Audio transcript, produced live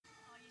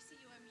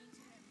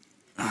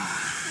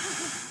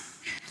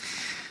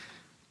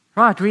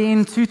Right, we're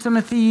in 2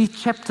 Timothy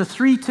chapter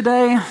 3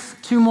 today.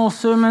 2 more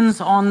sermons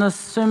on this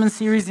sermon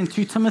series in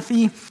 2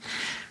 Timothy.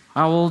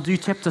 I will do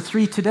chapter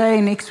 3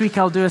 today. Next week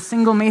I'll do a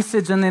single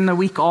message, and then the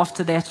week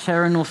after that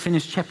Sharon will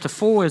finish chapter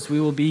 4 as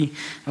we will be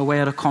away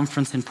at a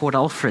conference in Port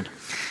Alfred.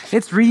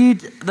 Let's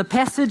read the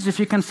passage, if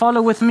you can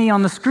follow with me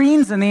on the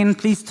screens, and then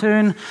please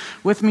turn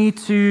with me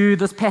to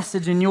this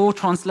passage in your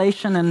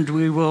translation and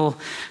we will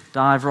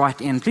dive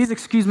right in. Please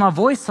excuse my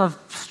voice. I've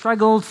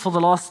struggled for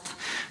the last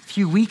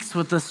few weeks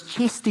with this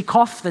chesty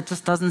cough that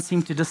just doesn't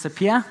seem to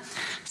disappear.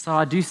 So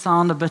I do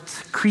sound a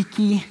bit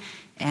creaky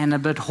and a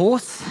bit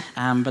hoarse,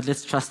 but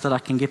let's trust that I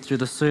can get through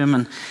the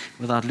sermon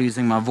without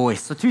losing my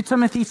voice. So 2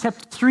 Timothy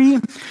chapter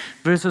 3,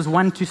 verses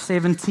 1 to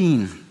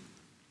 17.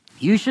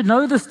 You should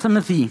know this,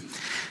 Timothy,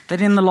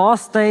 that in the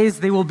last days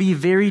there will be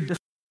very disobedient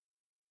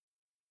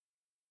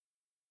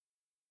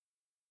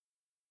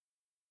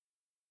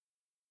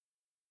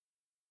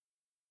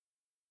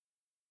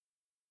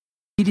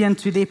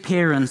to their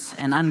parents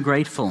and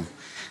ungrateful.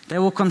 They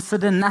will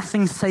consider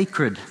nothing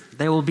sacred.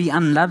 They will be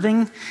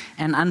unloving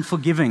and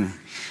unforgiving.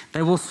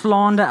 They will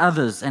slander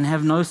others and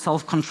have no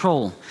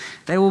self-control.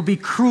 They will be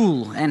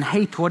cruel and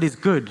hate what is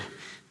good.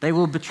 They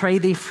will betray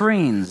their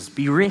friends,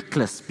 be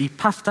reckless, be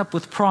puffed up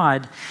with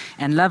pride,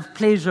 and love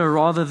pleasure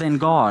rather than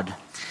God.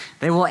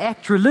 They will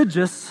act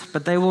religious,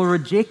 but they will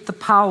reject the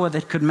power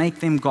that could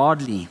make them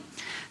godly.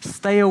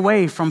 Stay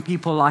away from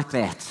people like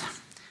that.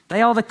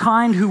 They are the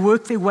kind who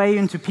work their way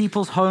into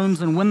people's homes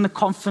and win the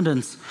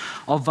confidence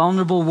of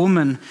vulnerable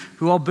women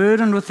who are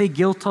burdened with their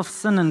guilt of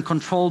sin and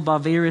controlled by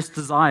various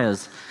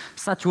desires.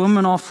 Such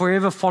women are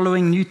forever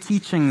following new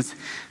teachings,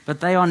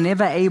 but they are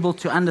never able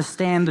to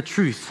understand the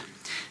truth.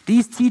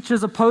 These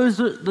teachers oppose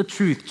the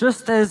truth,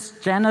 just as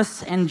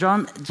Jannes and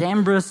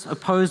Jambres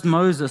opposed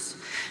Moses.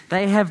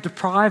 They have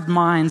depraved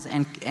minds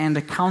and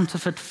a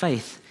counterfeit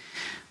faith.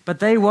 But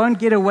they won't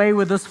get away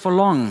with this for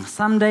long.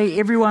 Someday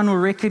everyone will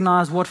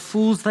recognize what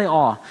fools they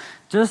are,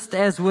 just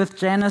as with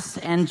Jannes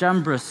and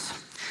Jambres.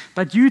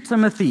 But you,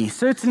 Timothy,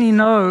 certainly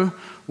know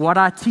what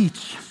I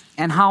teach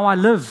and how I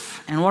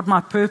live and what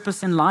my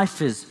purpose in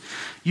life is.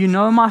 You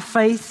know my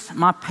faith,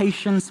 my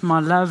patience, my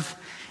love,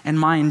 and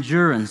my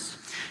endurance.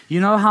 You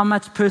know how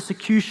much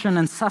persecution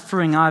and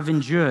suffering I've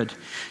endured.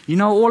 You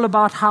know all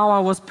about how I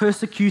was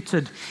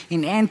persecuted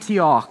in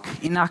Antioch,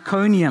 in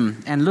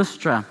Iconium, and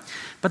Lystra.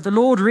 But the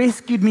Lord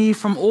rescued me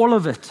from all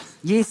of it.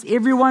 Yes,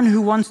 everyone who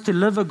wants to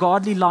live a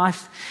godly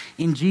life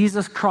in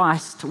Jesus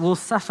Christ will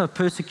suffer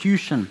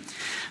persecution.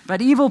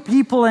 But evil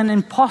people and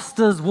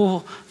impostors will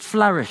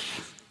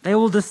flourish. They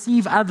will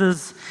deceive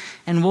others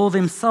and will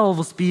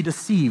themselves be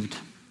deceived.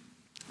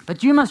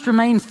 But you must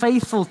remain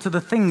faithful to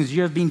the things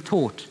you have been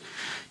taught.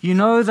 You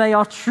know they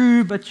are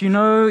true, but you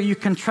know you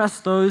can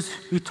trust those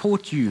who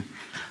taught you.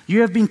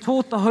 You have been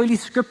taught the Holy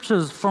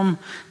Scriptures from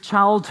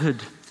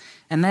childhood,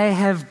 and they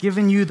have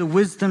given you the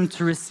wisdom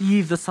to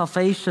receive the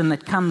salvation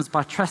that comes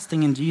by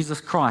trusting in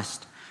Jesus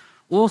Christ.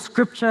 All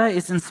Scripture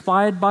is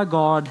inspired by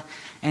God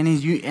and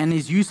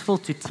is useful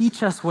to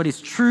teach us what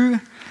is true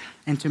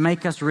and to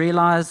make us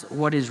realize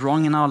what is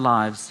wrong in our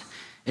lives.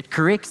 It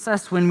corrects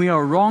us when we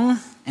are wrong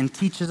and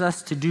teaches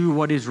us to do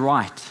what is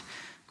right.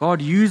 God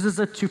uses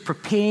it to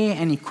prepare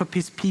and equip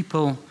His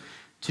people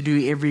to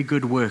do every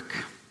good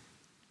work.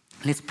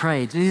 Let's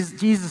pray.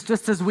 Jesus,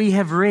 just as we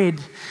have read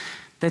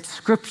that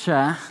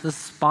Scripture,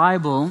 this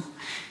Bible,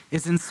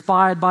 is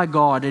inspired by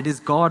God, it is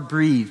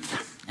God-breathed,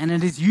 and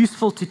it is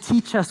useful to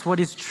teach us what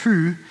is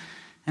true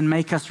and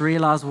make us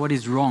realize what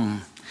is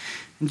wrong.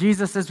 And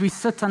Jesus, as we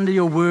sit under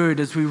your word,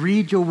 as we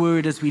read your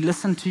word, as we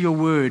listen to your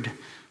word,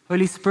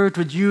 Holy Spirit,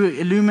 would you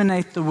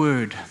illuminate the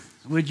word?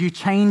 Would you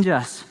change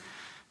us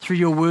through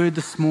your word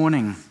this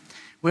morning?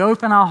 We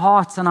open our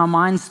hearts and our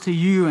minds to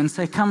you and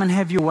say, come and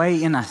have your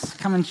way in us.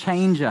 Come and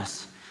change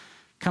us.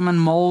 Come and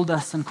mold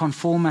us and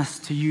conform us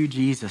to you,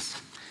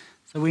 Jesus.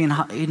 So we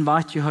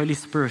invite you, Holy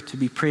Spirit, to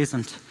be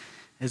present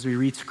as we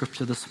read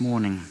Scripture this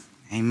morning.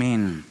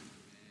 Amen.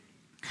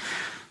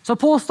 So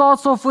Paul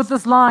starts off with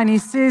this line. He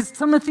says,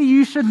 Timothy,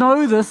 you should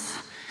know this,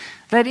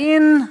 that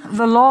in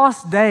the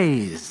last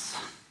days.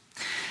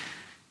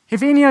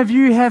 If any of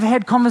you have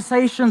had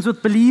conversations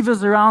with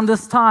believers around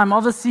this time,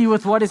 obviously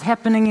with what is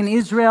happening in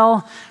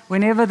Israel,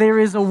 whenever there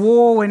is a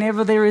war,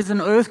 whenever there is an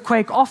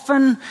earthquake,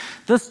 often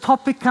this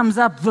topic comes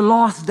up, the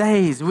last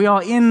days. We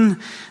are in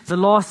the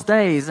last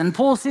days. And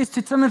Paul says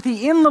to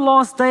Timothy, in the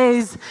last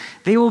days,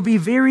 there will be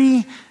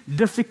very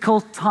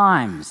difficult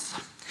times.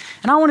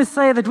 And I want to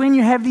say that when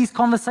you have these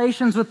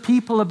conversations with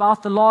people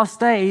about the last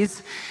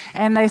days,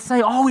 and they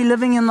say, oh, we're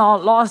living in the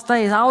last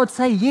days, I would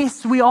say,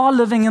 yes, we are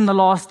living in the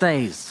last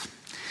days.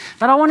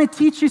 But I want to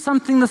teach you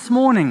something this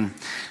morning,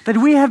 that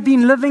we have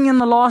been living in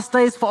the last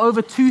days for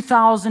over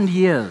 2,000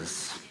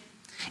 years.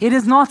 It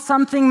is not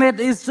something that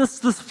is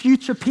just this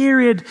future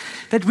period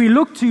that we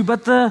look to,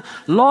 but the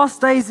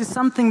last days is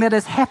something that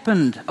has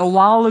happened a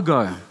while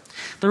ago.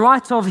 The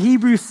writer of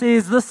Hebrews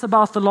says this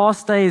about the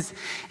last days,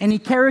 and he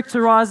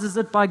characterizes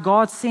it by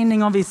God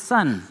sending of his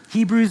Son.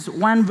 Hebrews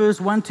 1 verse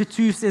 1 to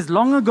 2 says,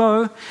 long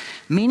ago,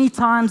 many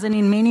times and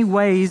in many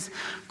ways,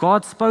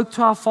 God spoke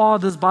to our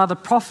fathers by the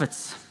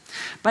prophets.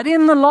 But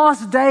in the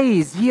last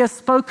days, he has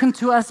spoken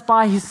to us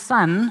by his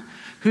Son,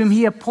 whom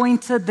he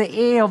appointed the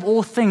heir of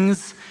all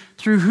things,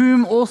 through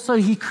whom also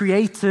he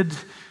created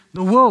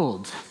the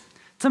world.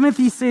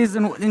 Timothy says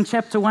in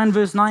chapter 1,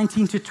 verse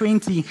 19 to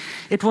 20,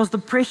 it was the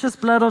precious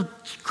blood of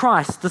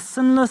Christ, the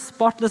sinless,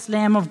 spotless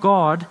Lamb of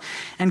God,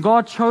 and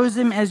God chose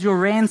him as your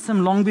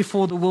ransom long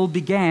before the world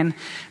began.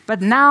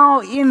 But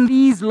now in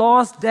these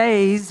last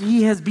days,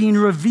 he has been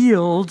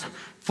revealed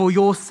for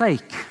your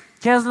sake.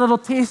 Here's a little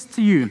test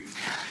to you.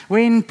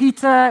 When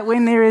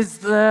there is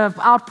the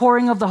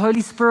outpouring of the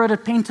Holy Spirit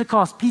at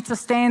Pentecost, Peter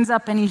stands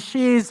up and he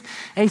shares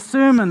a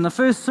sermon, the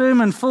first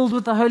sermon filled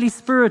with the Holy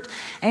Spirit,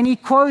 and he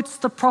quotes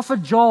the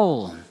prophet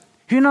Joel.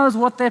 Who knows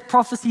what that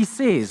prophecy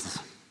says?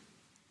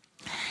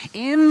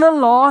 In the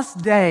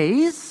last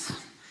days,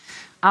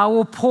 I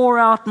will pour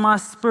out my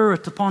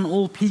Spirit upon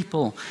all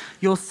people.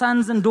 Your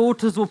sons and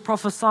daughters will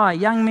prophesy.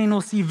 Young men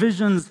will see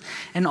visions,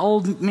 and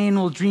old men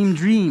will dream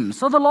dreams.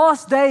 So the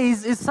last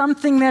days is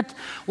something that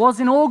was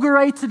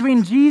inaugurated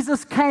when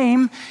Jesus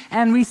came,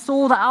 and we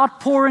saw the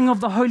outpouring of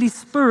the Holy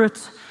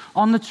Spirit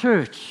on the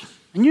church.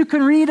 And you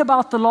can read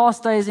about the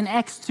last days in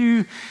Acts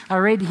 2. I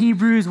read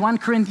Hebrews, 1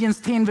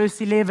 Corinthians 10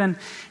 verse 11,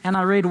 and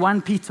I read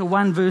 1 Peter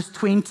 1 verse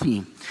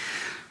 20.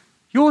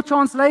 Your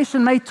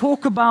translation may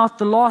talk about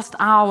the last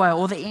hour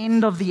or the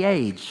end of the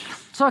age.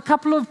 So a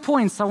couple of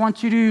points I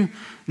want you to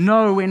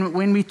know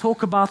when we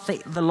talk about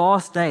the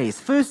last days.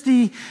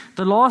 Firstly,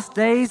 the last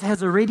days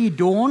has already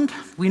dawned.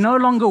 We no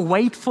longer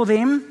wait for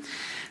them,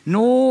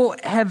 nor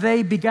have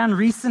they begun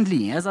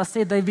recently. As I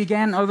said, they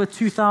began over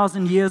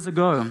 2,000 years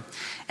ago.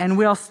 And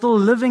we are still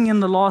living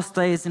in the last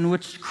days in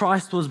which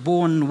Christ was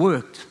born and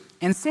worked.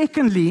 And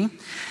secondly,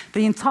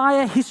 the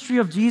entire history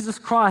of Jesus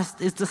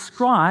Christ is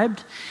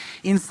described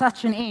in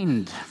such an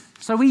end.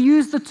 So we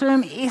use the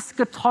term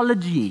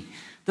eschatology,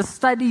 the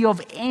study of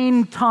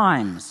end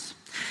times.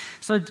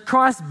 So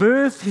Christ's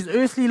birth, his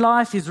earthly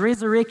life, his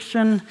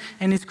resurrection,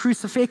 and his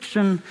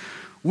crucifixion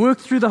worked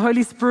through the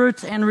Holy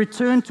Spirit and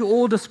returned to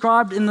all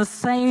described in the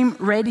same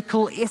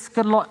radical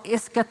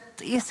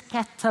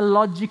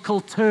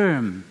eschatological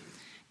term,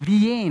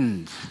 the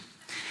end.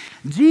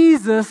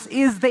 Jesus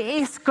is the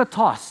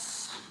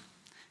eschatos.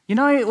 You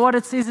know what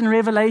it says in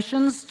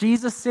Revelations?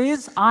 Jesus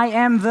says, I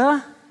am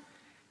the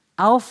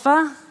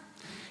Alpha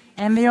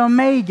and the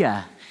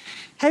Omega.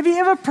 Have you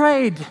ever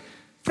prayed,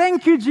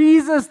 thank you,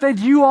 Jesus, that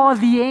you are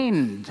the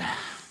end?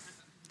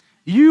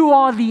 You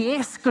are the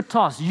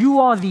eschatos. You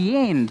are the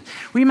end.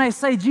 We may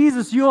say,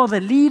 Jesus, you are the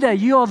leader.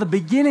 You are the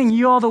beginning.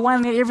 You are the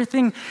one that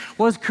everything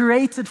was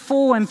created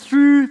for and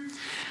through.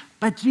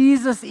 But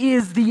Jesus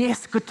is the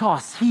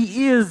eschatos.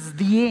 He is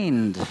the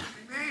end.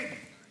 Amen.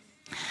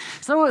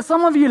 So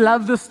some of you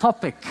love this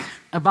topic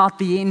about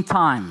the end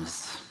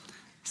times.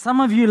 Some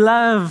of you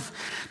love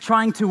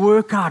trying to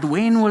work out,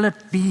 when will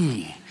it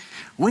be?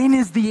 When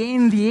is the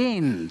end the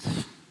end?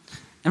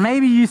 And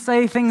maybe you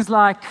say things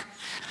like,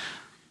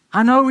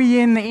 I know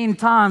we're in the end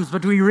times,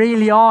 but we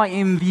really are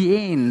in the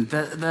end,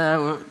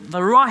 the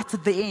right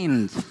at the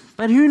end.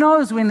 But who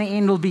knows when the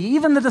end will be?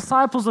 Even the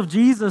disciples of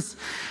Jesus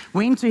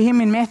went to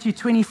him in Matthew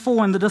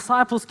 24, and the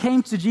disciples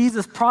came to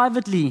Jesus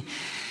privately,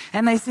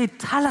 and they said,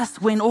 tell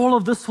us when all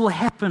of this will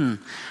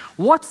happen.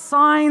 What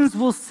signs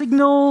will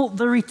signal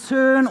the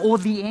return or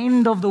the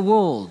end of the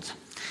world?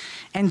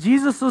 And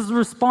Jesus'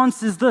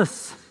 response is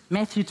this,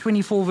 Matthew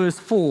 24 verse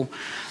 4.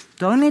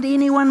 Don't let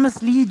anyone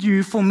mislead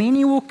you, for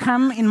many will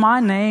come in my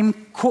name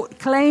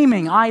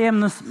claiming I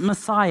am the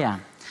Messiah.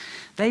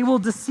 They will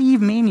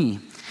deceive many.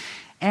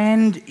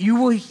 And you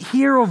will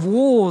hear of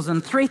wars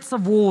and threats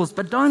of wars,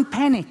 but don't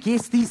panic.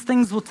 Yes, these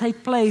things will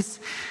take place,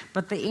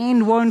 but the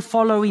end won't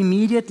follow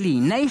immediately.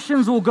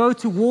 Nations will go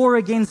to war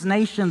against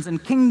nations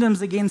and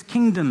kingdoms against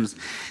kingdoms.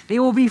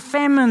 There will be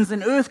famines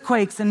and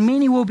earthquakes, and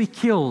many will be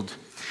killed.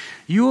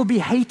 You will be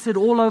hated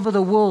all over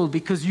the world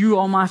because you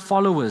are my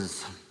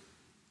followers.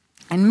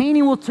 And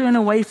many will turn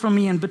away from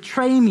me and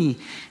betray me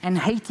and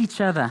hate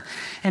each other.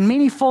 And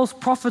many false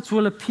prophets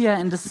will appear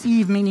and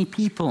deceive many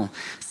people.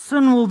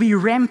 Sin will be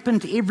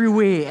rampant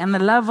everywhere, and the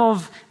love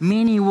of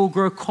many will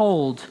grow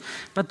cold.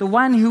 But the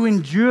one who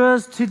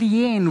endures to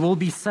the end will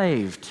be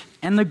saved.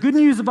 And the good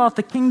news about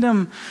the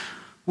kingdom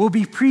will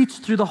be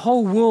preached through the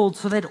whole world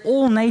so that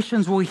all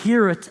nations will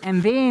hear it,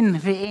 and then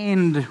the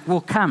end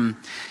will come.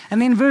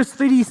 And then verse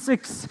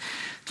 36,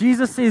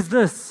 Jesus says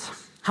this,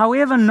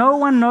 however, no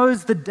one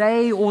knows the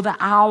day or the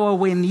hour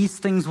when these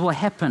things will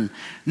happen.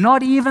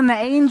 Not even the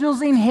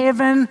angels in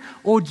heaven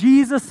or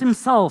Jesus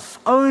himself.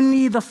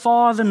 Only the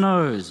Father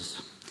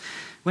knows.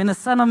 When the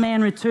Son of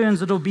Man returns,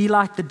 it will be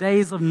like the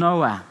days of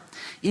Noah.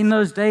 In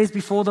those days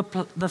before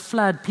the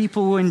flood,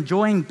 people were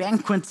enjoying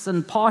banquets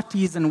and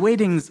parties and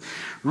weddings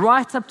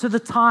right up to the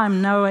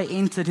time Noah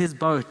entered his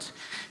boat.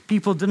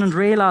 People didn't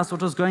realize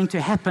what was going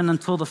to happen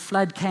until the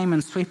flood came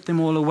and swept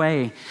them all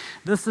away.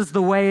 This is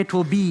the way it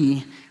will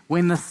be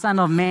when the Son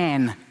of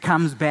Man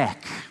comes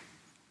back.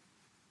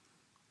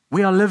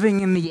 We are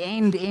living in the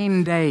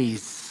end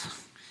days,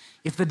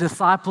 if the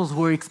disciples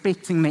were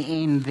expecting the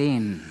end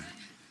then.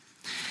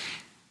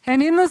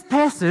 And in this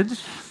passage,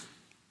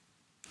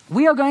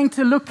 we are going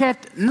to look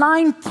at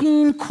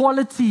 19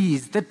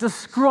 qualities that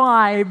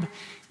describe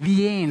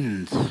the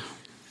end.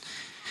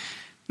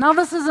 Now,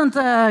 this isn't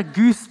a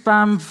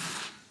goosebump,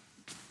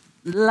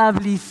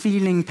 lovely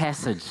feeling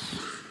passage.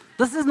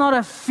 This is not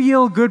a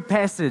feel-good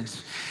passage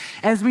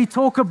as we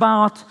talk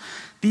about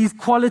these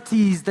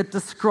qualities that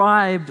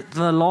describe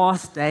the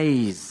last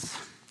days.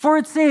 For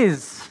it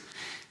says,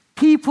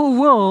 people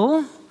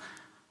will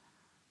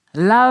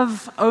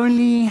love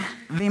only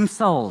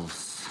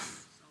themselves.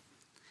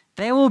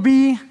 They will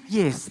be,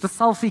 yes, the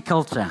selfie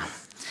culture.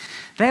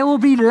 They will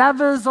be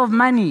lovers of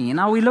money.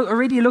 Now, we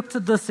already looked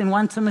at this in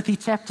 1 Timothy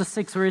chapter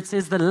 6, where it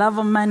says the love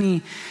of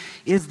money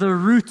is the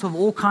root of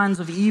all kinds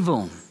of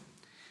evil.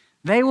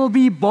 They will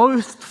be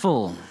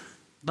boastful.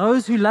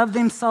 Those who love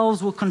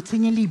themselves will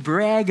continually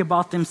brag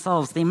about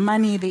themselves, their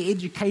money, their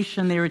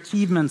education, their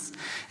achievements,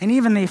 and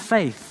even their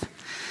faith.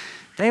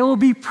 They will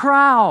be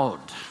proud.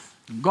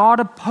 God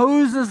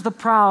opposes the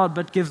proud,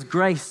 but gives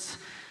grace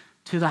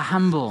to the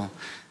humble.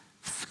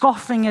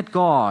 Scoffing at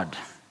God,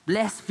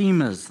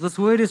 blasphemers. This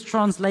word is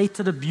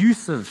translated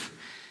abusive.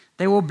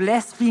 They will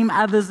blaspheme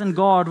others and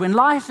God. When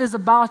life is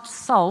about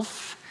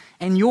self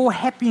and your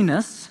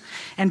happiness,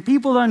 and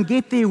people don't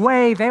get their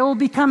way, they will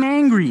become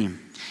angry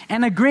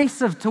and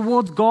aggressive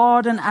towards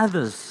God and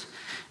others.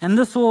 And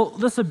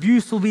this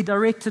abuse will be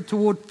directed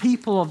toward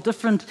people of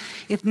different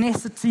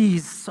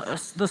ethnicities,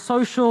 the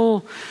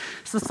social,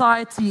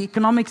 society,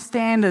 economic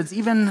standards,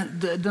 even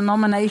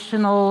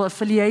denominational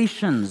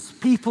affiliations.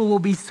 People will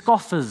be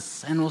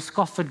scoffers and will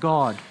scoff at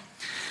God.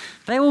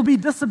 They will be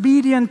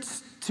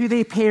disobedient to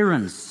their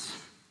parents.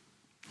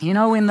 You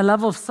know, when the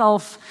love of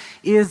self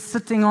is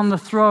sitting on the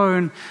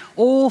throne,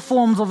 all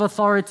forms of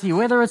authority,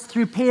 whether it's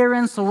through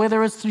parents or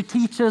whether it's through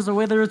teachers or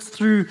whether it's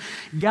through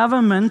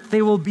government,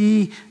 there will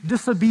be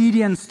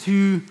disobedience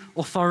to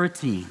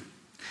authority.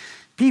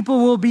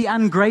 People will be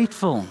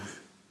ungrateful.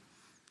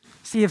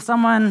 See, if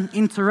someone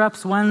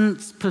interrupts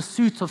one's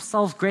pursuit of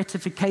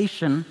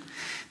self-gratification,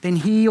 then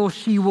he or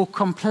she will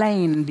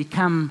complain and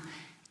become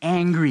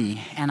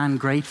angry and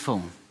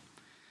ungrateful.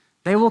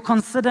 They will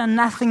consider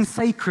nothing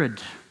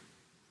sacred.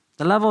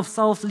 The love of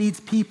self leads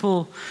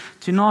people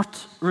to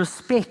not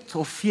respect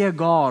or fear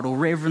God or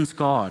reverence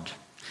God.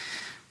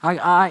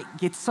 I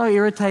get so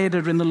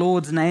irritated when the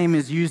Lord's name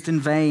is used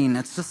in vain.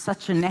 It's just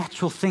such a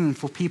natural thing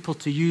for people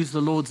to use the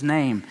Lord's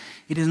name.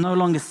 It is no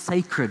longer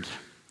sacred.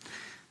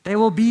 They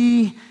will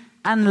be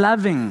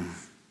unloving,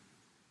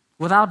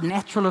 without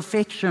natural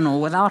affection or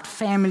without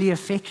family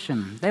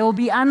affection. They will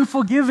be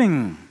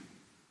unforgiving.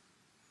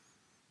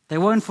 They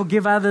won't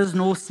forgive others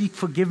nor seek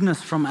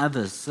forgiveness from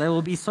others. They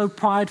will be so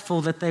prideful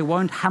that they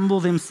won't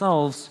humble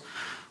themselves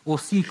or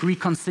seek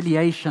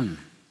reconciliation.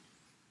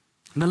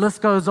 The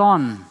list goes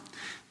on.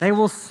 They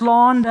will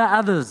slander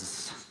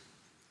others.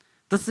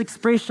 This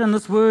expression,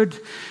 this word,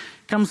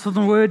 comes from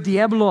the word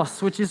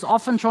diabolos, which is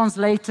often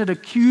translated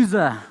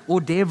accuser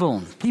or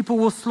devil. People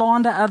will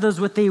slander others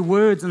with their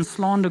words and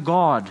slander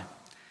God.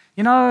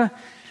 You know,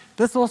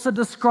 this also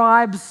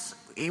describes,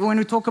 when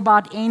we talk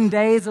about end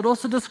days, it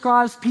also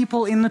describes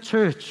people in the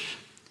church.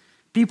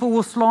 People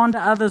will slander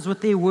others with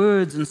their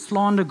words and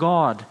slander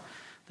God.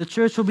 The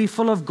church will be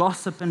full of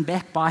gossip and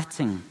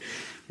backbiting.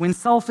 When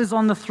self is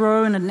on the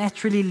throne, it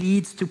naturally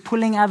leads to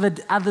pulling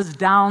others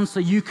down so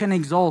you can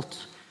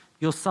exalt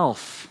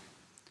yourself.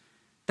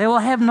 They will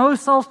have no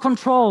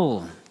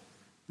self-control.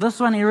 This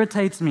one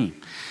irritates me.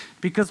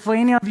 Because for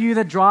any of you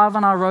that drive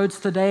on our roads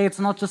today, it's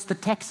not just the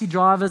taxi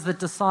drivers that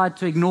decide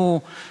to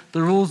ignore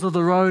the rules of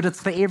the road.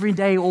 It's the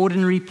everyday,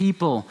 ordinary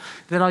people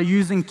that are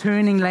using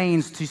turning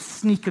lanes to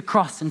sneak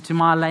across into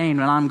my lane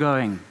when I'm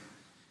going.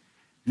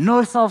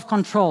 No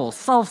self-control,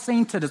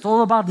 self-centered. It's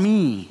all about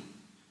me.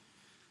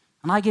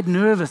 And I get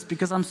nervous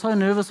because I'm so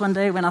nervous one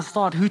day when I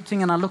start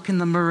hooting and I look in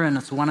the mirror and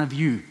it's one of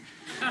you.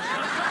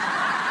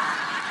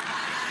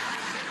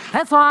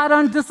 That's why I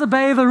don't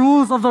disobey the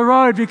rules of the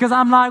road, because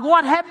I'm like,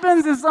 what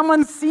happens if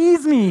someone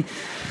sees me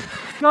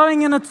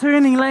going in a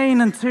turning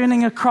lane and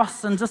turning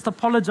across and just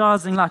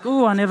apologizing like,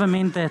 oh, I never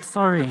meant that,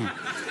 sorry.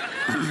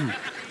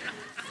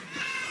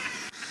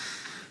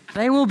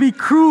 They will be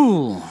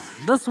cruel.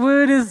 This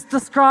word is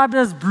described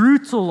as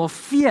brutal or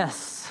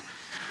fierce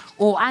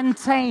or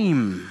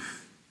untamed.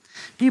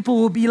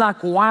 People will be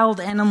like wild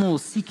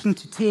animals seeking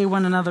to tear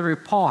one another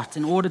apart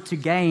in order to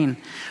gain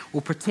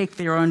or protect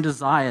their own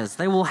desires.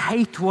 They will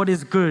hate what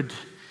is good.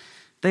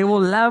 They will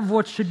love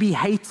what should be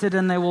hated,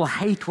 and they will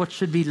hate what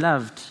should be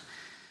loved.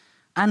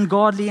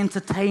 Ungodly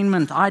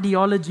entertainment,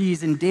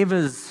 ideologies,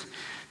 endeavors,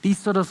 these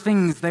sort of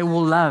things they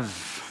will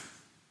love.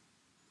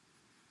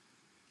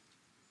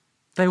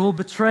 They will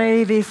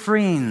betray their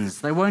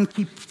friends. They won't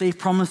keep their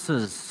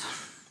promises.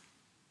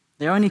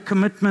 The only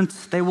commitment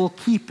they will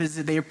keep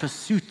is their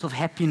pursuit of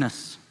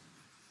happiness.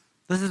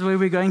 This is where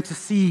we're going to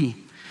see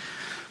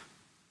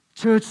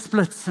church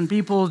splits and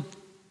people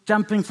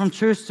jumping from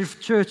church to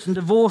church and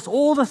divorce,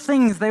 all the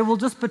things. They will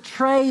just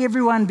betray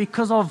everyone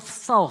because of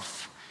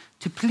self,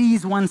 to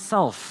please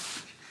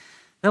oneself.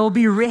 They will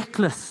be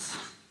reckless.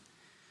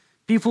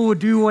 People will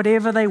do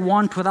whatever they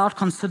want without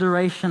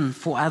consideration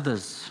for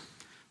others.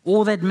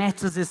 All that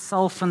matters is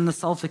self and the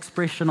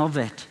self-expression of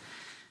that.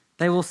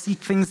 They will seek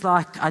things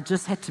like, I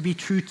just had to be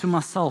true to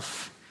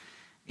myself,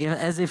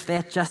 as if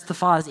that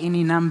justifies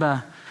any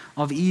number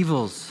of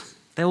evils.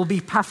 They will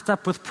be puffed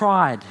up with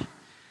pride.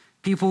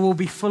 People will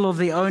be full of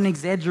their own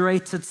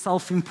exaggerated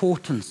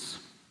self-importance.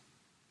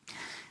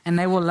 And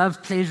they will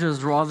love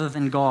pleasures rather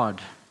than God.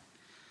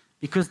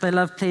 Because they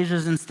love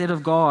pleasures instead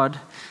of God,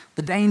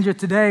 the danger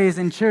today is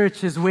in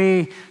church is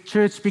where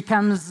church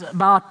becomes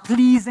about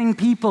pleasing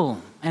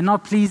people and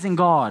not pleasing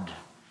God.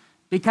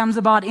 It becomes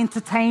about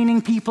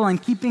entertaining people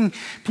and keeping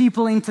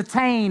people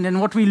entertained.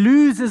 And what we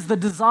lose is the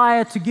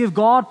desire to give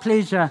God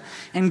pleasure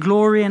and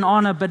glory and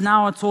honor. But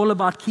now it's all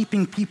about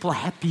keeping people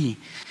happy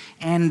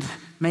and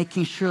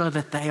making sure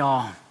that they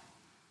are.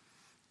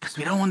 Because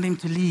we don't want them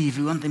to leave.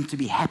 We want them to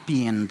be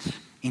happy and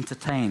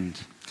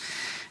entertained.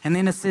 And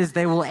then it says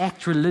they will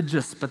act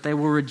religious, but they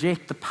will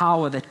reject the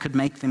power that could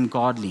make them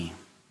godly.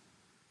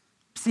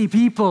 See,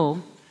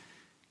 people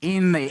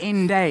in the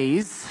end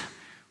days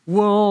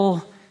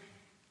will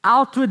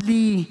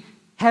outwardly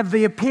have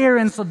the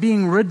appearance of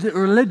being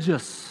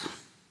religious,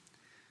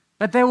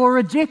 but they will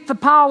reject the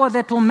power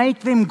that will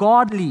make them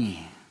godly.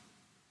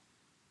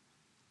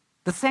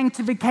 The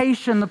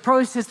sanctification, the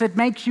process that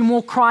makes you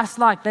more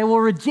Christ-like, they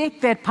will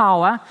reject that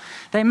power.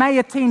 They may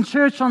attend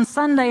church on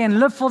Sunday and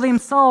live for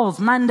themselves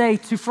Monday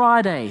to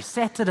Friday,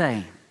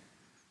 Saturday.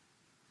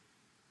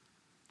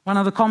 One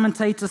of the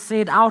commentators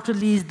said,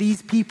 outwardly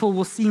these people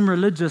will seem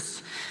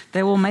religious.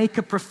 They will make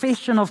a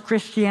profession of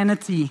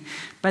Christianity,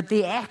 but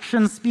their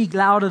actions speak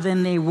louder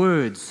than their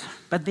words.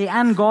 But their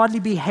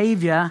ungodly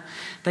behavior,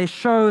 they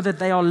show that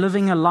they are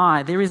living a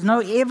lie. There is no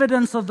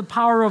evidence of the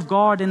power of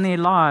God in their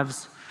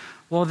lives.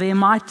 While there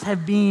might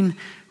have been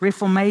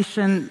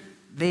reformation,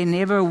 there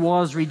never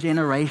was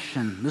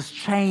regeneration. This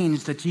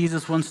change that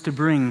Jesus wants to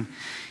bring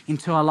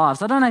into our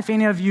lives. I don't know if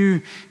any of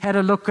you had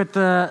a look at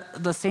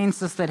the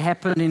census that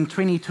happened in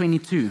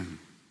 2022.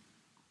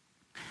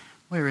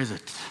 Where is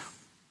it?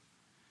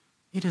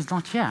 It is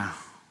not here.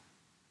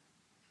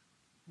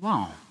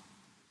 Wow.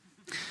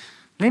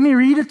 Let me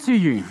read it to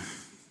you.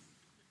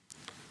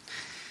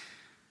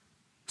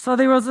 So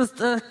there was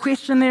a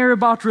question there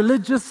about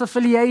religious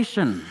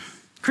affiliation.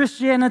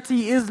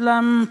 Christianity,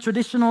 Islam,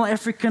 traditional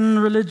African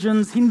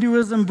religions,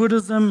 Hinduism,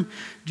 Buddhism,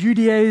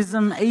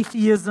 Judaism,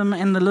 atheism,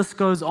 and the list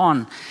goes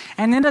on.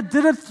 And then it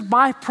did it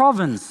by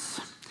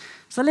province.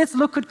 So let's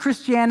look at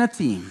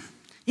Christianity.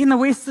 In the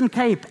Western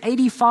Cape,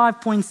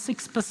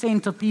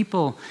 85.6% of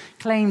people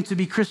claim to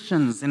be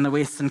Christians in the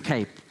Western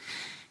Cape.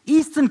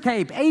 Eastern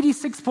Cape,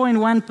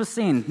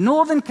 86.1%.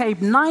 Northern Cape,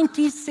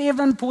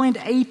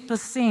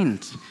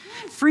 97.8%.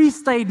 Free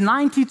State,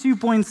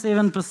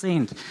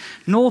 92.7%.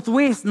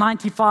 Northwest,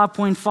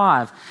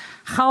 95.5%.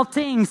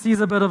 Gauteng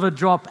sees a bit of a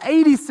drop,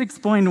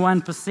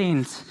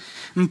 86.1%.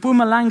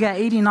 Mpumalanga,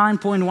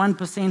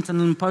 89.1%. And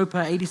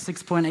Limpopo,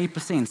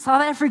 86.8%.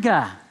 South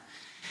Africa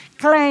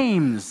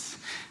claims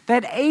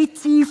that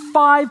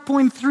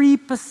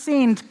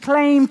 85.3%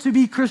 claim to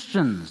be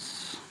Christians.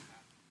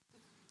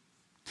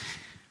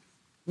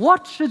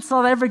 What should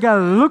South Africa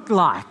look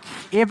like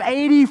if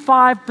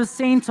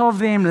 85% of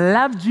them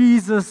love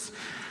Jesus,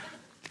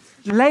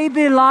 laid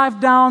their life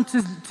down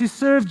to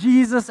serve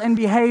Jesus and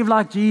behave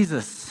like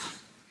Jesus?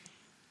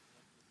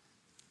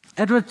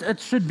 It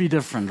should be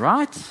different,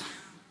 right?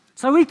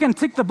 So we can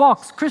tick the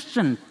box,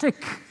 Christian,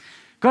 tick.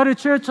 Go to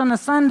church on a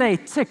Sunday,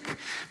 tick.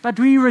 But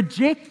we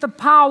reject the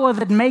power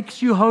that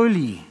makes you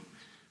holy.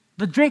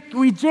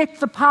 Reject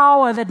the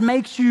power that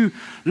makes you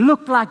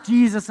look like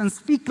Jesus and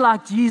speak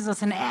like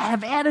Jesus and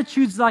have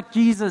attitudes like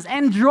Jesus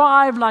and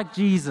drive like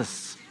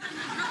Jesus.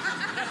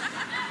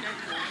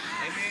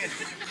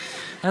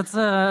 That's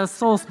a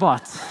sore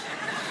spot.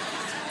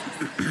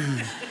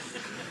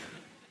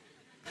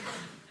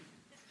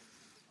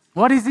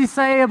 What does he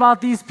say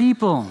about these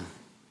people?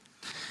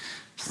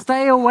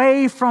 Stay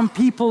away from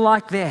people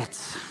like that.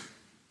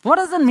 What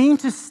does it mean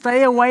to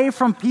stay away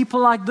from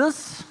people like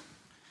this?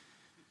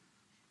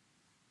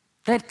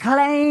 That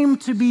claim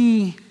to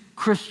be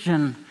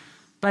Christian,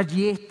 but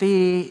yet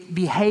their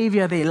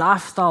behavior, their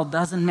lifestyle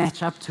doesn't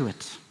match up to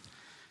it.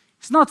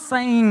 It's not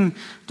saying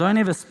don't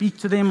ever speak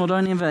to them or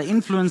don't ever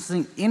influence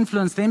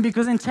them,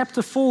 because in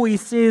chapter 4 he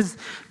says,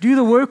 do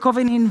the work of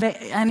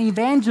an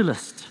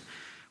evangelist.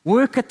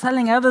 Work at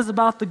telling others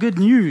about the good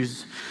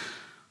news.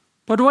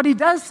 But what he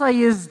does say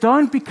is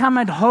don't become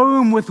at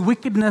home with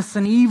wickedness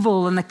and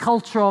evil and the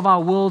culture of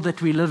our world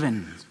that we live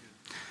in.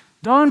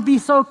 Don't be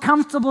so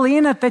comfortable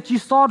in it that you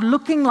start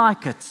looking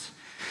like it.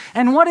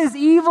 And what is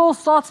evil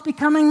starts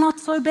becoming not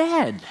so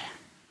bad.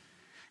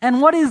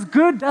 And what is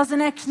good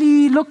doesn't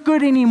actually look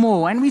good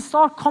anymore. And we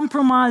start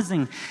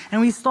compromising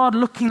and we start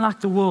looking like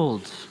the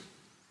world.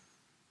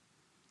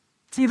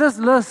 See, this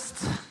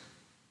list,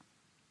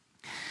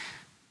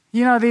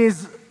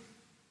 there's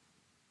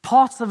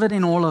parts of it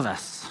in all of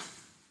us.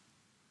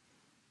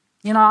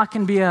 I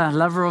can be a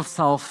lover of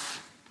self.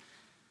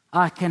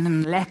 I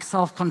can lack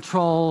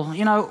self-control.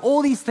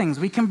 All these things.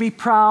 We can be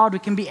proud. We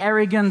can be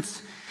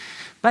arrogant.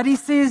 But he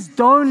says,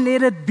 don't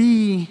let it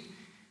be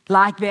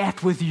like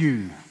that with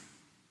you.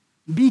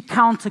 Be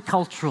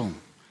countercultural.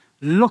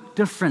 Look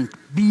different.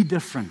 Be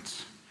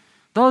different.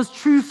 Those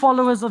true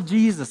followers of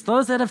Jesus,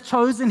 those that have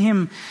chosen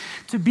him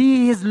to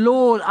be his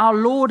Lord, our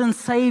Lord and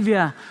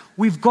Savior,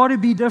 we've got to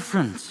be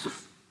different.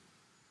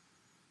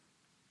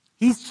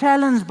 He's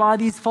challenged by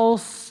these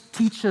false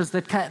teachers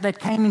that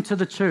came into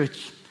the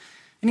church.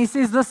 And he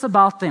says this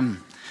about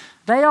them.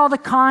 They are the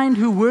kind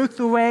who work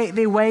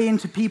their way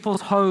into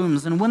people's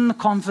homes and win the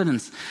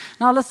confidence.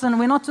 Now listen,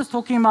 we're not just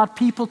talking about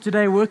people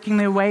today working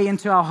their way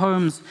into our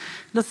homes.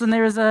 Listen,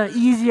 there is an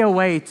easier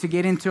way to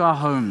get into our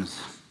homes.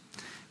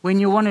 When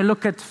you want to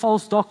look at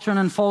false doctrine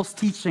and false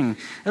teaching,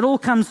 it all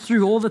comes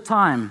through all the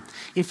time.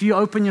 If you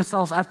open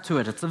yourself up to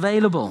it, it's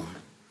available.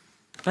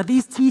 But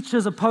these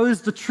teachers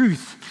oppose the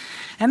truth.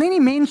 And then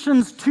he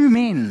mentions two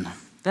men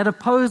that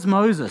oppose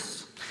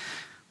Moses.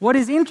 What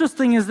is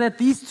interesting is that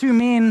these two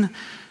men,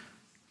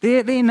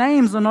 their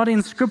names are not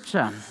in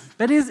Scripture.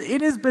 But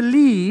it is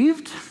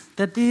believed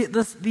that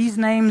these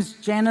names,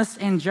 Janus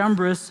and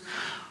Jambres,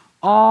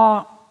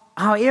 are,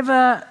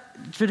 however,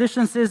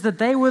 tradition says that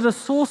they were the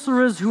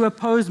sorcerers who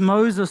opposed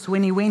Moses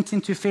when he went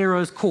into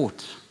Pharaoh's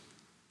court.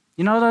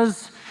 You know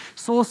those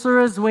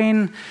sorcerers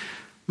when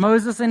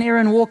Moses and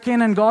Aaron walk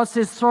in and God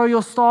says, throw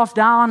your staff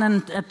down,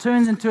 and it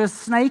turns into a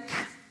snake.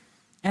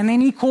 And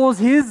then he calls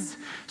his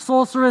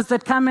sorcerers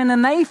that come in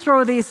and they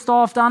throw their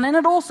staff down and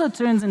it also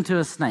turns into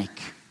a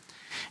snake.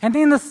 And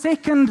then the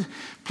second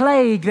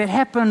plague that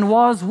happened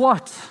was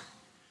what?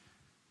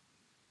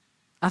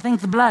 I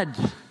think the blood,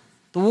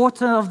 the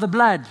water of the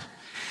blood.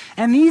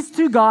 And these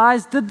two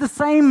guys did the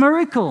same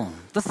miracle,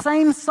 the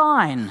same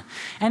sign.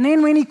 And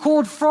then when he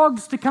called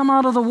frogs to come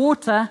out of the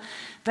water,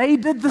 they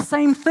did the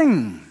same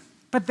thing.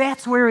 But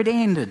that's where it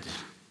ended.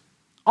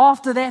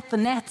 After that, the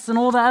gnats and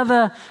all the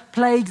other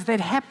plagues that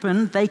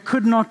happened, they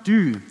could not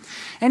do.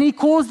 And he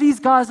calls these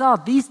guys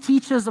out. These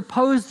teachers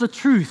oppose the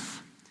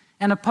truth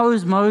and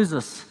oppose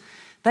Moses.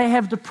 They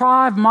have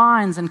depraved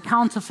minds and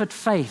counterfeit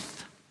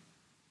faith.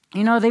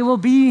 There will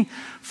be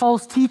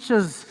false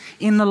teachers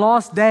in the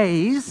last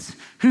days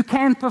who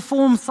can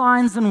perform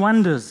signs and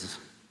wonders.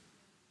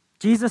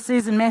 Jesus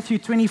says in Matthew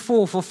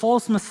 24, for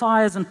false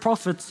messiahs and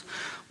prophets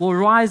will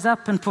rise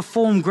up and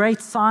perform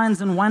great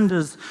signs and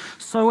wonders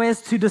so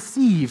as to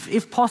deceive,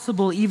 if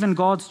possible, even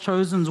God's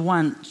chosen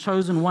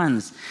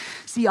ones.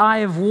 See, I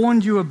have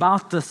warned you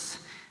about this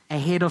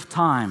ahead of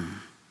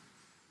time.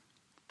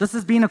 This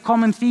has been a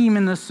common theme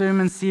in this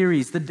sermon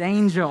series, the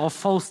danger of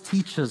false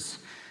teachers,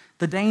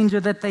 the danger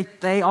that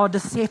they are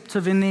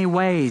deceptive in their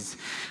ways.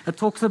 It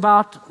talks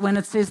about when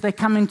it says they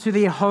come into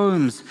their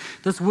homes.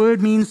 This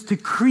word means to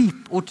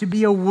creep or to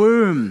be a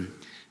worm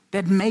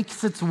that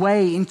makes its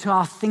way into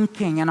our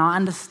thinking and our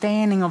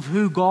understanding of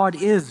who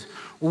God is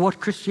or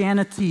what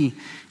Christianity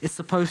is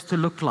supposed to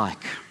look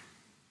like.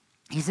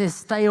 He says,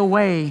 stay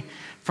away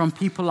from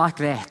people like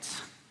that.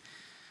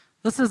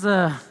 This is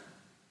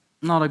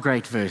not a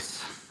great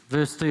verse.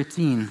 Verse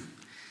 13.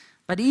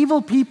 But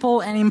evil people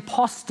and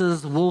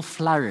impostors will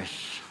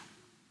flourish.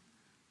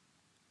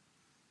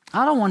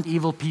 I don't want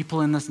evil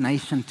people in this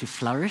nation to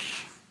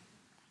flourish.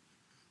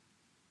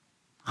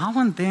 I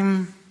want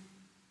them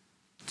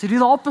to do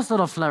the opposite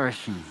of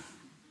flourishing.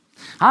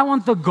 I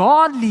want the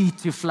godly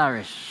to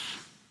flourish.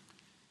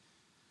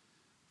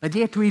 But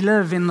yet we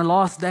live in the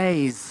last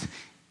days.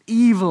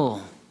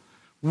 Evil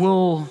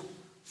will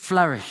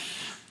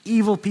flourish.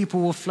 Evil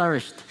people will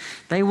flourish.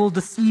 They will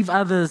deceive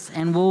others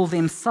and will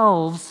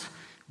themselves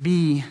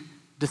be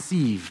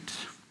deceived.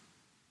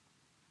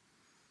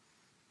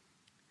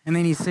 And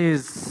then he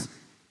says,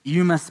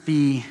 you must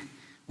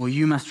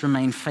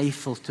remain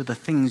faithful to the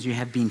things you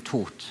have been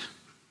taught.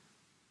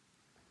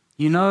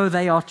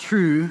 They are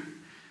true,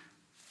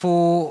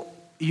 for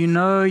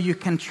you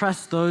can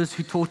trust those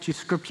who taught you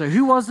Scripture.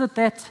 Who was it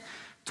that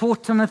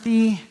taught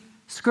Timothy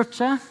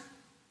Scripture?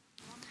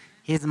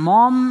 His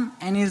mom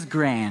and his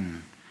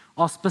gran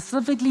are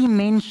specifically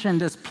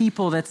mentioned as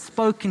people that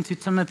spoke into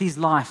Timothy's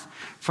life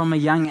from a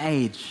young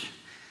age.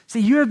 See,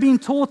 you have been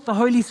taught the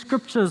Holy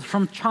Scriptures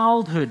from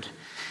childhood,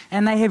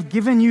 and they have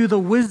given you the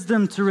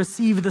wisdom to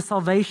receive the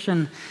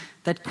salvation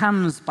that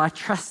comes by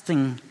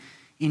trusting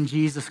in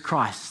Jesus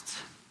Christ.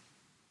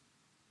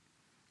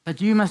 But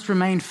you must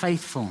remain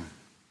faithful.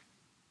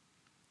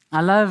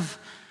 I love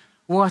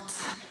what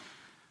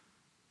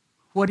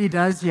he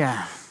does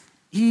here.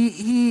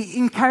 He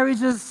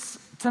encourages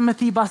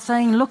Timothy by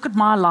saying, look at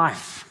my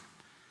life.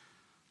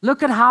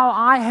 Look at how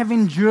I have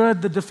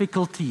endured the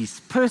difficulties,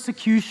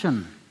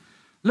 persecution.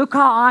 Look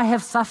how I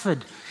have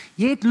suffered.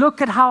 Yet look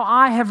at how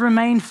I have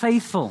remained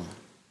faithful.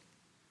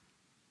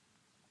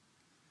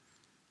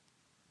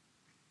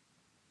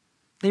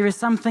 There is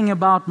something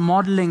about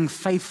modeling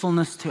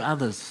faithfulness to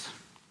others.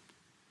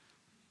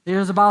 There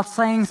is about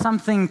saying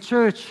something,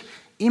 church,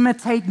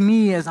 imitate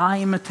me as I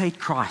imitate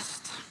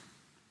Christ.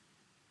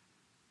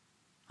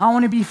 I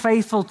want to be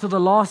faithful to the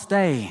last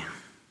day.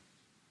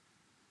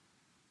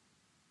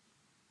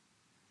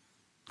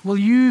 Will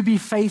you be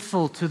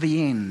faithful to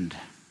the end?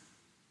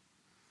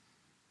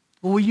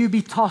 Or will you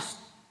be tossed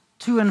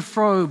to and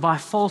fro by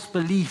false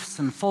beliefs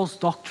and false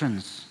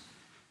doctrines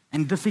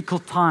and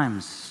difficult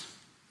times?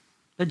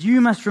 But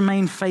you must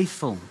remain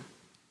faithful.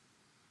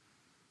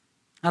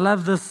 I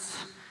love this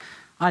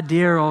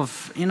idea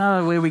of,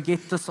 where we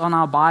get this on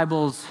our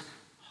Bibles,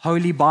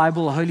 Holy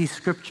Bible, Holy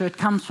Scripture. It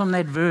comes from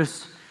that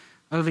verse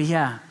over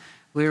here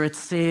where it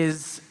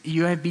says,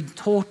 you have been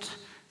taught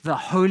the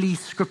Holy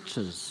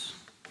Scriptures.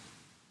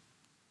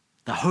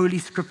 The Holy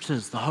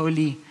Scriptures, the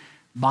Holy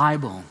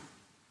Bible.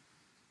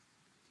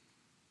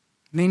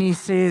 Then he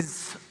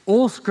says,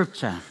 all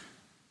Scripture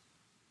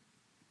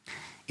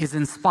is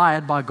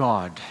inspired by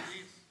God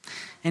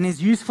and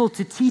is useful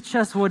to teach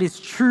us what is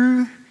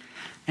true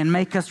and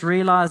make us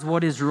realize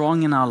what is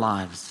wrong in our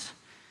lives.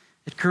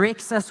 It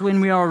corrects us when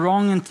we are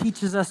wrong and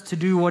teaches us to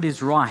do what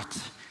is right.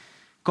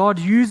 God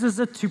uses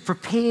it to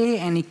prepare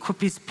and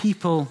equip His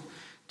people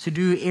to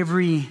do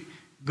every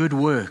good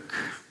work.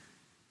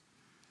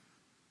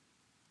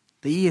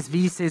 The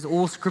ESV says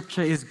all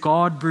Scripture is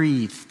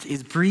God-breathed,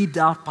 is breathed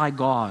out by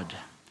God.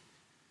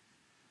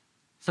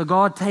 So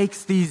God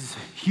takes these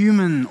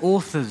human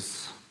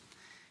authors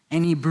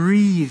and He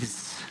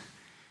breathes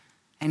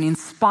and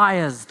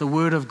inspires the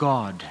Word of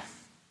God.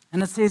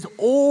 And it says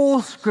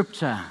all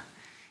Scripture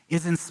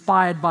is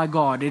inspired by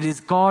God. It is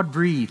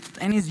God-breathed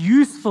and is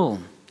useful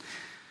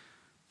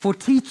for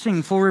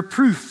teaching, for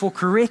reproof, for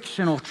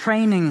correction or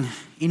training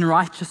in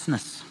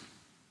righteousness.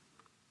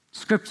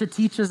 Scripture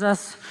teaches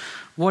us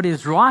what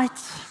is right,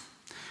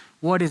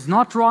 what is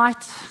not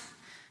right.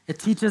 It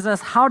teaches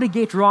us how to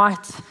get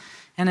right,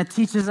 and it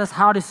teaches us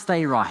how to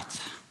stay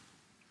right.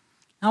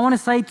 I want to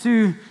say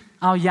to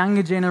our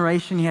younger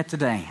generation here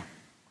today,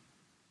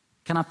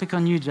 can I pick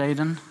on you,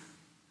 Jaden,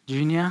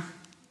 Junior?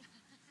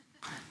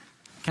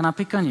 Can I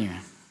pick on you?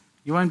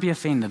 You won't be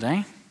offended,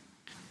 eh?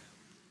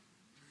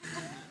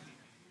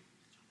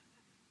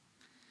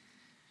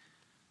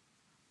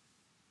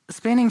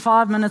 Spending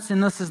 5 minutes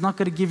in this is not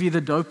going to give you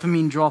the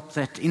dopamine drop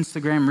that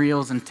Instagram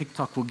Reels and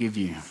TikTok will give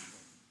you.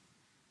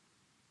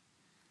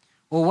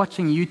 Or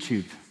watching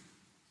YouTube.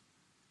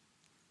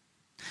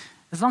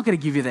 It's not going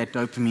to give you that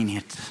dopamine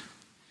hit.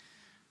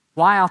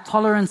 Why our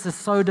tolerance is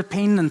so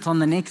dependent on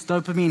the next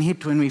dopamine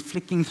hit when we're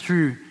flicking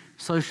through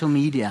social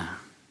media.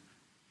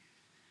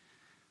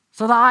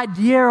 So the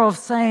idea of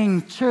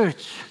saying,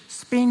 church,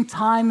 spend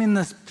time in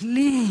this,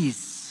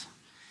 please.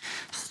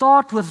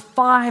 Start with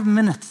 5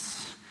 minutes.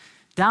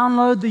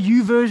 Download the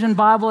YouVersion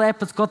Bible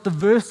app. It's got the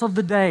verse of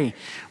the day.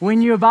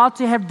 When you're about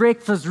to have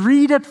breakfast,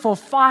 read it for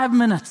 5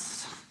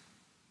 minutes.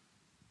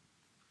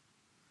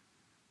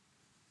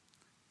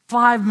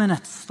 5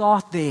 minutes,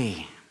 start there.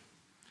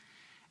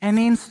 And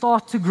then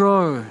start to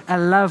grow a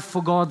love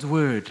for God's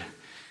Word.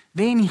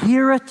 Then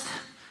hear it,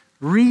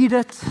 read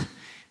it,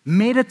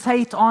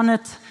 meditate on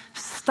it,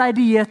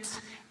 study it,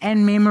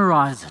 and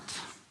memorize it.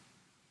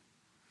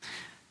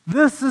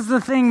 This is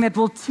the thing that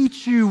will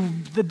teach you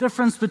the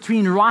difference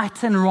between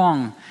right and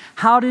wrong,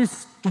 how to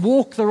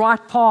walk the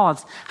right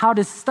paths, how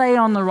to stay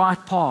on the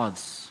right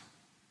paths.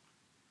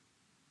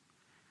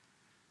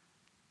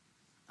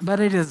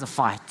 But it is a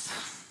fight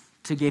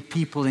to get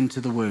people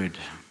into the Word.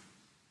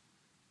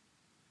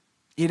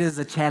 It is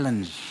a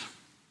challenge.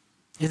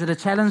 Is it a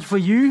challenge for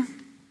you?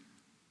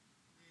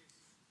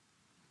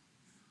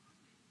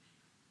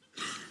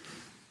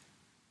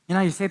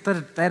 You set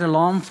that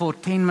alarm for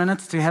 10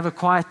 minutes to have a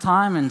quiet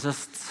time and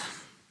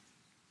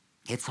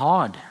it's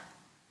hard.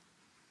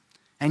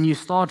 And you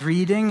start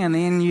reading and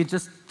then you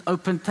just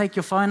take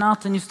your phone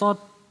out and you start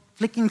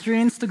flicking through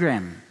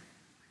Instagram.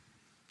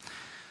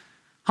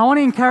 I want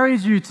to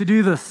encourage you to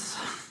do this,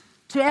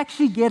 to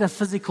actually get a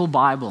physical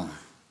Bible.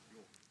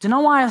 Do you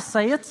know why I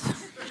say it?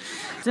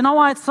 Do you know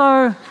why it's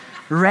so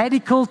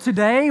radical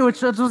today,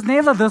 which it was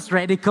never this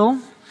radical,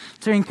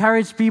 to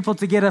encourage people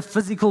to get a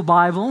physical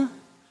Bible?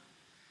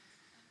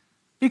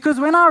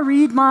 Because when I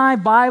read my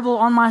Bible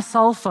on my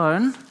cell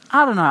phone,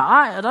 I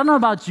don't know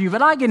about you,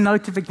 but I get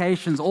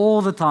notifications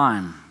all the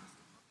time.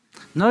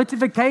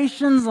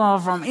 Notifications are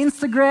from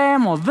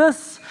Instagram or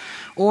this,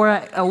 or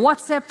a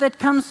WhatsApp that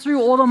comes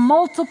through, or the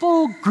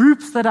multiple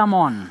groups that I'm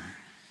on.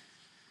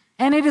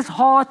 And it is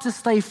hard to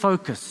stay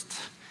focused.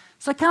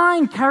 So can I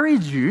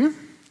encourage you,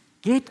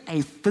 get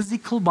a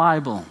physical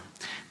Bible.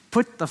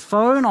 Put the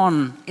phone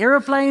on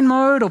airplane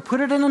mode or put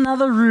it in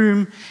another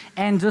room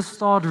and just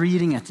start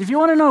reading it. If you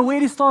want to know where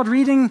to start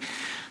reading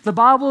the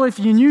Bible, if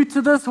you're new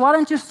to this, why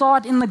don't you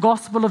start in the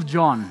Gospel of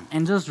John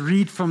and just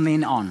read from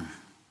then on.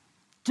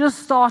 Just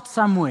start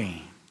somewhere.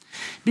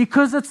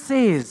 Because it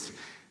says,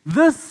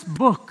 this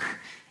book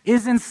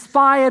is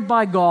inspired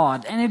by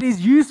God and it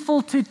is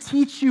useful to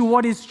teach you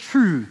what is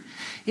true.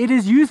 It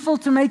is useful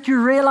to make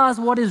you realize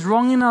what is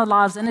wrong in our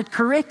lives, and it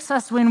corrects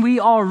us when we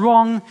are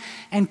wrong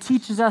and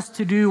teaches us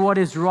to do what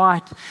is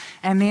right.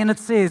 And then it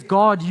says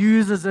God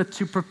uses it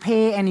to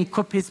prepare and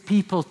equip His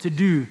people to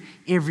do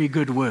every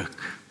good work.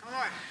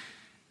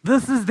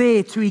 This is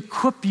there to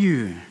equip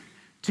you,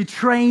 to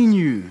train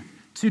you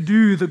to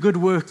do the good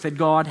work that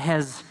God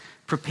has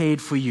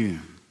prepared for you.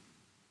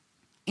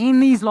 In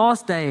these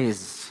last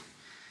days,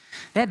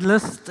 that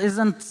list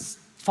isn't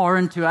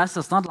foreign to us.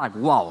 It's not like,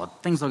 wow,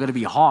 things are going to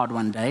be hard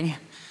one day.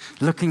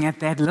 Looking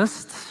at that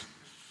list,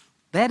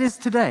 that is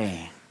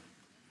today.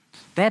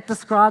 That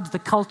describes the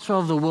culture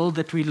of the world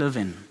that we live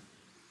in.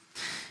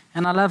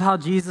 And I love how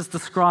Jesus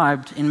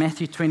described in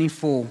Matthew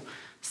 24,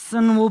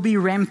 sin will be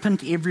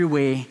rampant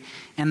everywhere,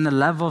 and the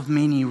love of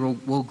many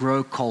will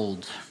grow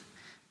cold.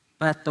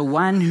 But the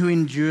one who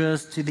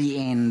endures to the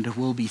end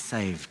will be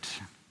saved.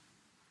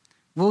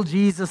 Will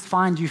Jesus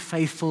find you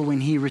faithful when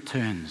He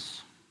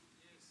returns?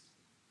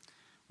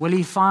 Will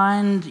He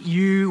find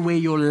you where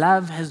your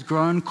love has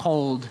grown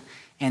cold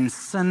and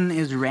sin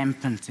is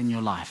rampant in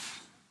your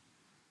life?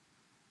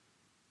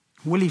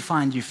 Will He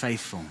find you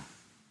faithful?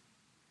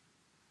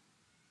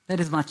 That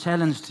is my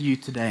challenge to you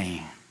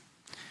today,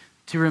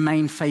 to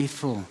remain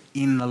faithful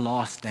in the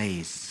last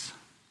days,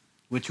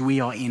 which we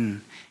are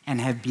in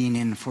and have been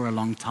in for a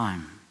long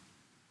time.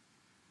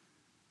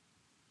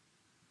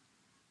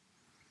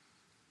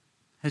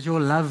 Has your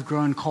love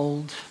grown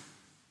cold?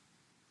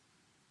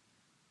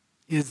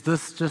 Is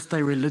this just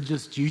a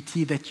religious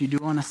duty that you do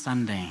on a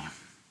Sunday?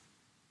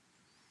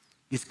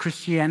 Is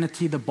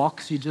Christianity the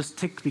box you just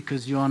tick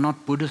because you are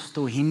not Buddhist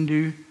or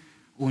Hindu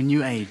or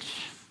New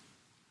Age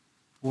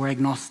or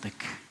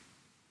agnostic?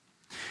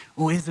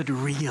 Or is it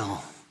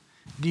real?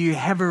 Do you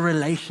have a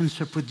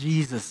relationship with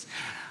Jesus?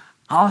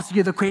 I ask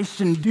you the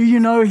question, do you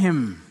know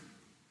Him?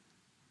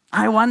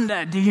 I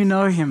wonder, do you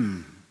know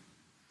Him?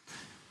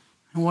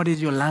 And what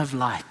is your love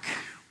like?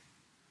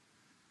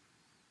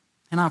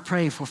 And I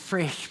pray for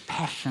fresh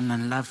passion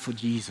and love for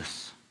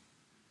Jesus,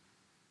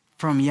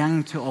 from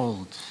young to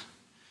old,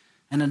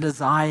 and a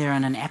desire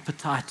and an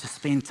appetite to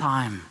spend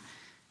time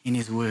in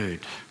His Word.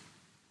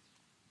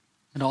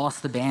 And I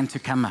ask the band to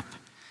come up.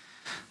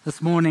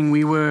 This morning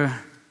we were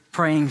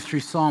praying through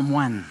Psalm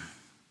 1.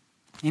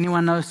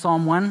 Anyone know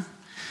Psalm 1?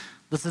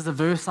 This is a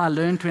verse I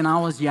learned when I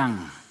was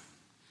young.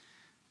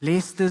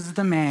 Blessed is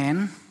the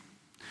man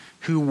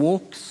who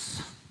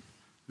walks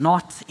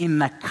not in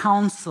the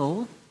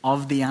counsel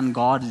of the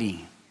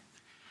ungodly,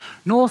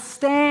 nor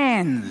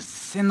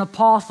stands in the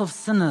path of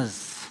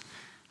sinners,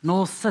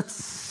 nor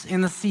sits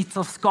in the seats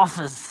of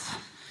scoffers.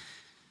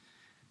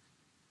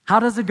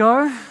 How does it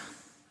go?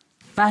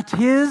 But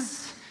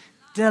his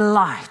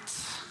delight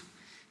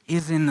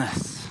is in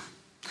this.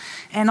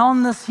 And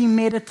on this he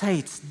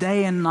meditates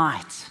day and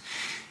night.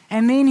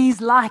 And then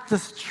he's like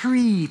this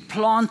tree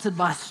planted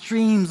by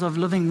streams of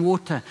living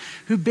water,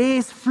 who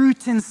bears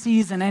fruit in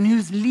season and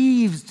whose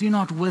leaves do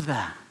not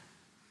wither.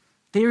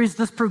 There is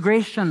this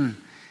progression,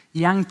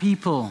 young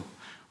people,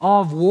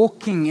 of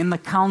walking in the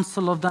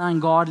counsel of the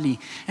ungodly.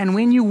 And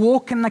when you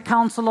walk in the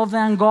counsel of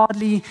the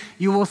ungodly,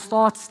 you will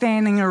start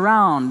standing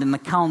around in the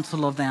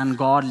counsel of the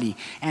ungodly,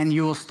 and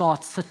you will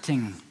start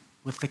sitting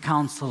with the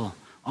counsel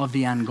of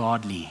the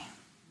ungodly.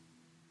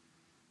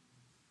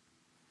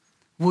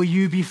 Will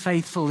you be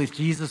faithful if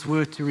Jesus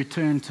were to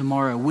return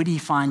tomorrow? Would He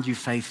find you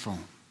faithful?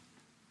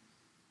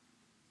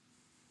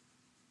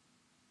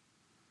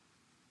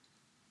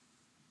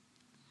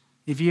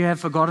 If you have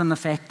forgotten the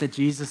fact that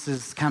Jesus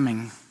is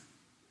coming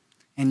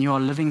and you are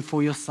living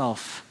for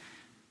yourself,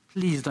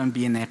 please don't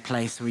be in that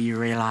place where you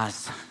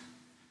realize,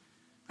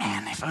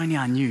 man, if only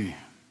I knew.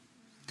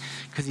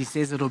 Because He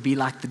says it'll be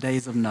like the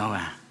days of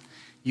Noah.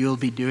 You'll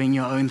be doing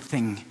your own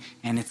thing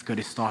and it's going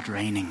to start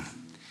raining.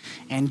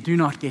 And do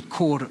not get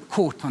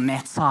caught on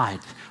that side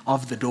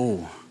of the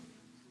door.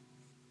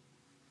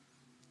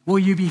 Will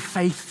you be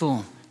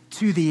faithful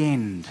to the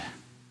end?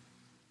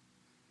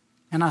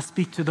 And I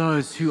speak to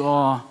those who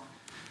are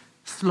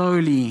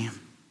slowly,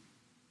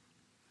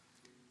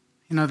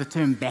 the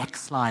term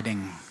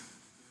backsliding,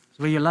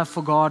 where your love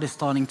for God is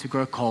starting to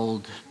grow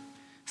cold.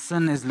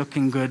 Sin is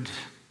looking good.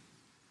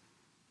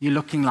 You're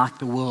looking like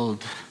the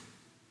world.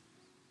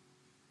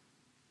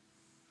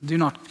 Do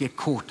not get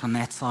caught on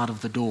that side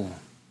of the door.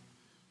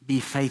 Be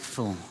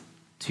faithful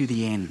to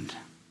the end.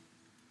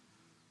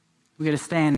 We're going to stand.